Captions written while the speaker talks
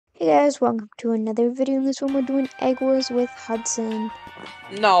Hey guys, welcome to another video. In this one, we're doing Egg Wars with Hudson.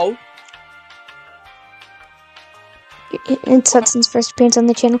 No. It's Hudson's first appearance on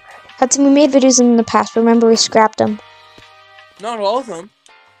the channel. Hudson, we made videos in the past, but remember we scrapped them. Not all of them.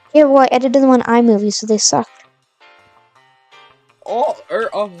 Yeah, well, I edited them on iMovie, so they suck. All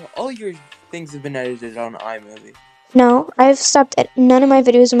your things have been edited on iMovie. No, I've stopped. None of my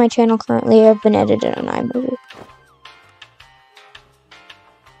videos on my channel currently have been edited on iMovie.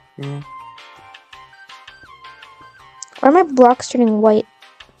 Yeah. Why are my blocks turning white?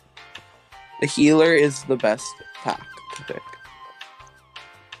 The healer is the best pack to pick.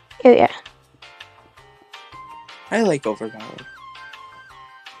 Oh yeah. I like overpowered.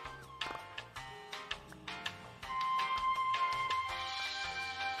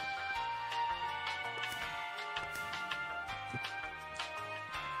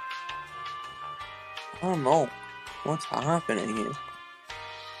 I don't know what's happening here.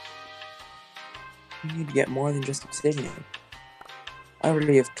 We need to get more than just obsidian. I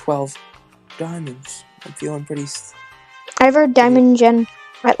already have 12 diamonds. I'm feeling pretty. I have our diamond gen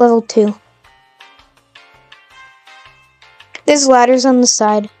at level 2. There's ladders on the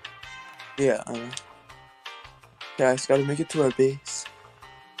side. Yeah, I know. Guys, gotta make it to our base.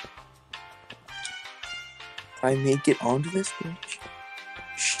 If I make it onto this bridge,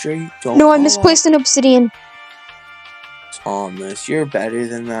 straight don't. No, I misplaced an obsidian. Thomas, you're better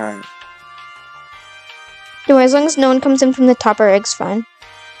than that. No, as long as no one comes in from the top, our egg's fine.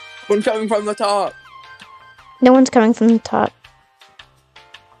 One coming from the top. No one's coming from the top.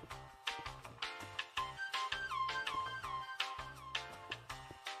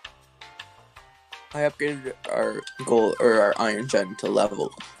 I upgraded our gold or our iron gen to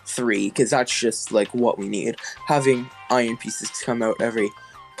level 3 because that's just like what we need. Having iron pieces come out every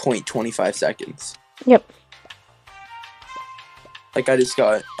 0.25 seconds. Yep. Like I just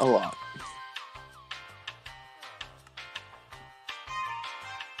got a lot.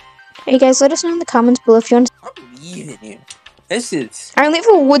 Hey guys, let us know in the comments below if you want to. I'm leaving you. This is. I only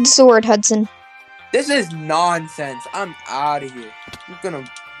have a wood sword, Hudson. This is nonsense. I'm out of here. I'm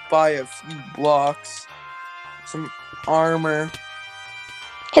gonna buy a few blocks, some armor,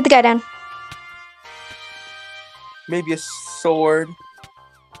 Hit the guy down. maybe a sword.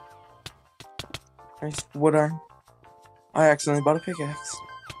 Nice wood arm. I accidentally bought a pickaxe.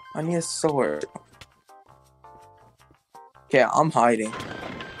 I need a sword. Okay, I'm hiding.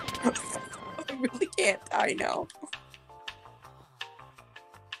 I really can't die now.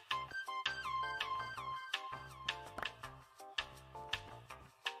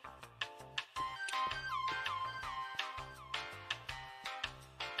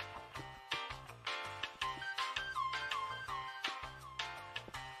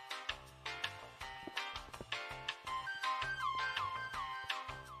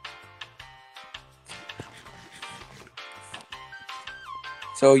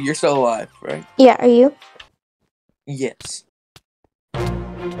 So you're still alive, right? Yeah, are you? Yes.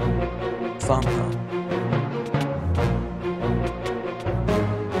 Somehow.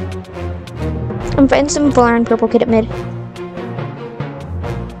 I'm fighting some full iron purple kid at mid.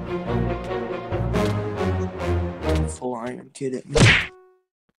 Full iron kid at me.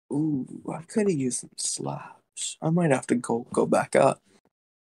 Ooh, I could have used some slabs. I might have to go back up.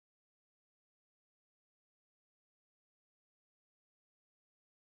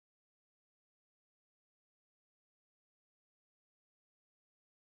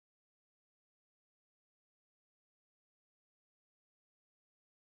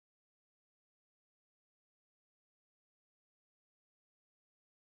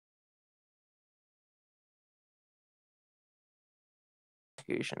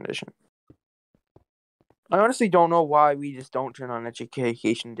 Edition. I honestly don't know why we just don't turn on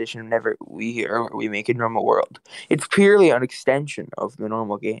Education Edition whenever we make a normal world. It's purely an extension of the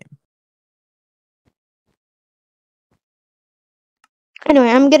normal game. Anyway,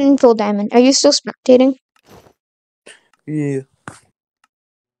 I'm getting full diamond. Are you still spectating? Yeah.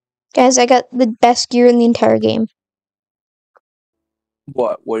 Guys, I got the best gear in the entire game.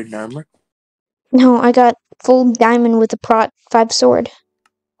 What? Wooden armor? No, I got full diamond with a Prot 5 sword.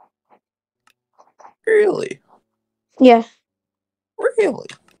 Really? Yeah. Really?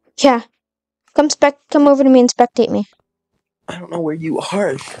 Yeah. Come over to me and spectate me. I don't know where you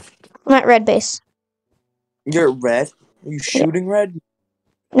are. I'm at red base. You're red? Are you shooting red?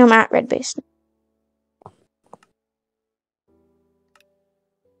 No, I'm at red base.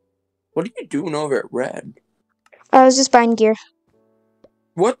 What are you doing over at red? I was just buying gear.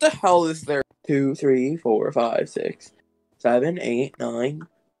 What the hell is there? 2, 3, 4, 5, 6, 7, 8, 9.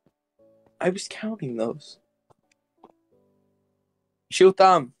 I was counting those. Shoot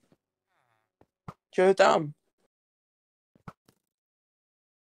them. Show your thumb.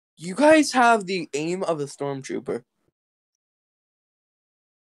 You guys have the aim of a stormtrooper.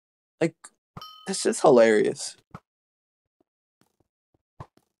 Like, this is hilarious.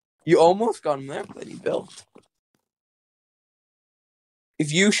 You almost got him there, but he built.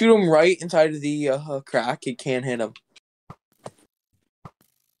 If you shoot him right inside of the crack, it can't hit him.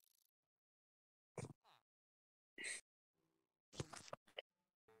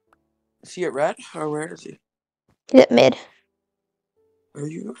 Is he at red, or where is he? He's at mid. Are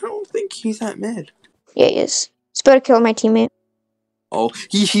you? I don't think he's at mid. Yeah, he is. He's about to kill my teammate. Oh,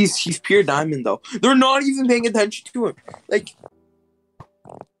 he's pure diamond though. They're not even paying attention to him. Like,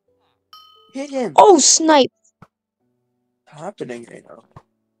 hit him. Oh, snipe! What's happening right now?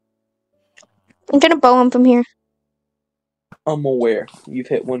 I'm gonna bow him from here. I'm aware. You've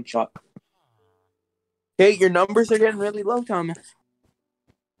hit one shot. Hey, your numbers are getting really low, Thomas.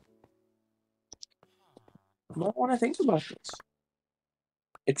 I don't want to think about this.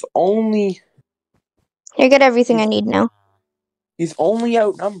 It's only... You get everything I need now. He's only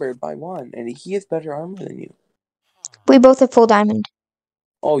outnumbered by 1, and he has better armor than you. We both have full diamond.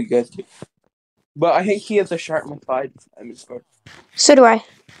 Oh, you guys do. But I think he has a sharpness 5 diamond score. So do I.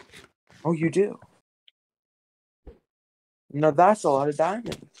 Oh, you do? Now that's a lot of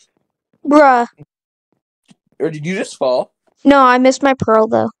diamonds. Bruh. Or did you just fall? No, I missed my pearl,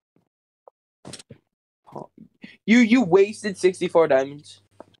 though. Oh. You wasted 64 diamonds.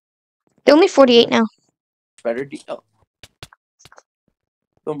 They're only 48 now. Better deal.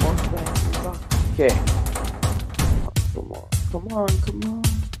 The more okay. Come on.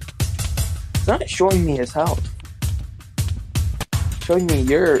 It's not showing me his health. It's showing me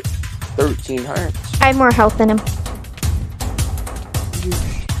your 13 hearts. I have more health than him.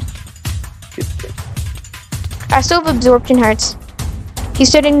 I still have absorption hearts. He's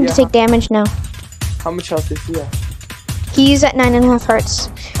starting to take damage now. How much health does he have? He's at 9.5 hearts.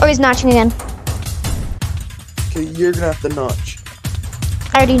 Oh, he's notching again. Okay, you're gonna have to notch.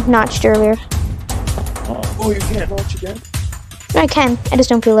 I already notched earlier. Oh, you can't notch again? No, I can. I just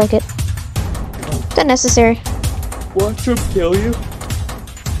don't feel like it. It's unnecessary. Watch him kill you.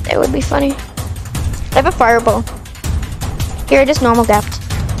 That would be funny. I have a fireball. Here, I just normal gapped.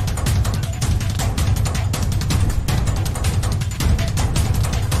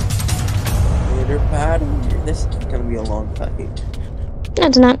 Later, pad. This is gonna be a long fight. No,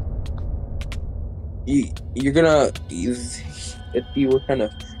 it's not. You're gonna use. If you were kind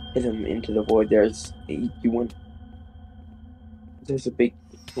of hit him into the void, there's there's a big.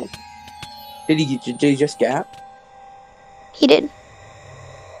 Did he just gap? He did.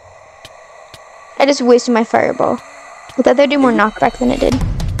 I just wasted my fireball. I thought that'd do more knockback than it did.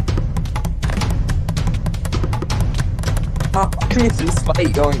 How is this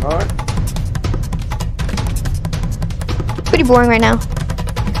fight going on? Pretty boring right now.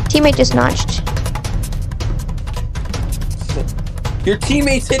 Teammate just notched. Your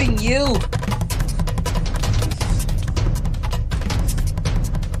teammate's hitting you!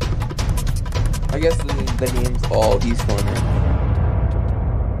 I guess the name's all he's corner.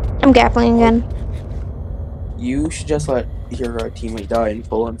 I'm gappling again. You should just let your teammate die and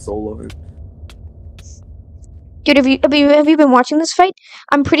full on solo him. Dude, have you been watching this fight?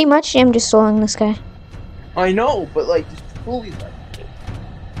 I'm pretty much just soloing this guy. I know, but like, just fully let it.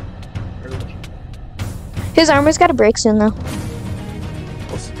 His armor's got a break soon, though.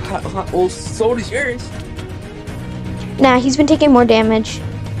 Well, so does yours. Nah, he's been taking more damage.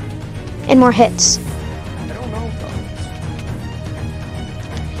 And more hits. I don't know about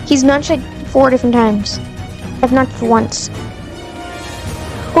this. He's notched like 4 different times. I've notched once.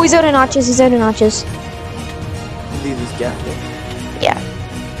 Oh, he's out of notches. Leave this gap. Yeah.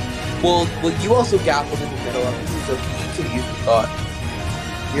 Well, you also gappled in the middle of it, so he could use the thought.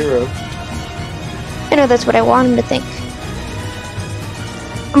 Hero. I know that's what I want him to think.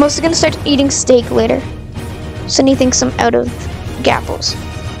 I'm also gonna start eating steak later. So he thinks I'm out of gapples.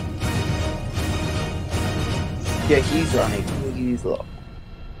 Yeah, he's running. He's low.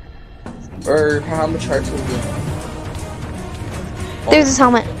 Or how much hearts will he have? There's his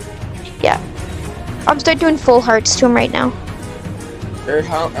helmet. Yeah. I'm start doing full hearts to him right now. Or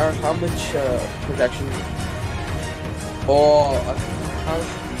how much protection? Oh, how much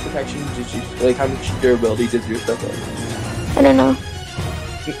protection did you like? How much durability does your stuff have? I don't know.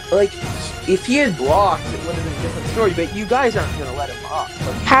 Like, if he had blocked, it would have been a different story. But you guys aren't gonna let him off.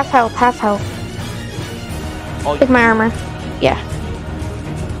 So. Half health. Oh, with my armor. Yeah.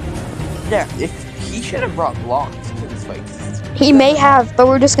 Yeah. If he should have brought blocks to this fight. He may have, but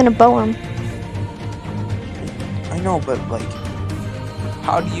we're just gonna bow him. I know, but like,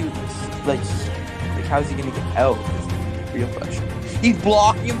 how do you like? how's he gonna get out? Is the real question. He's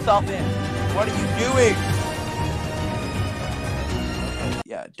blocking himself in. What are you doing?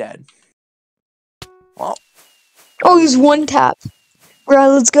 Yeah, dead. Well. Oh, he's one tap. Right,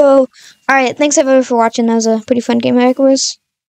 let's go. Alright, thanks everyone for watching. That was a pretty fun game of Eggwars.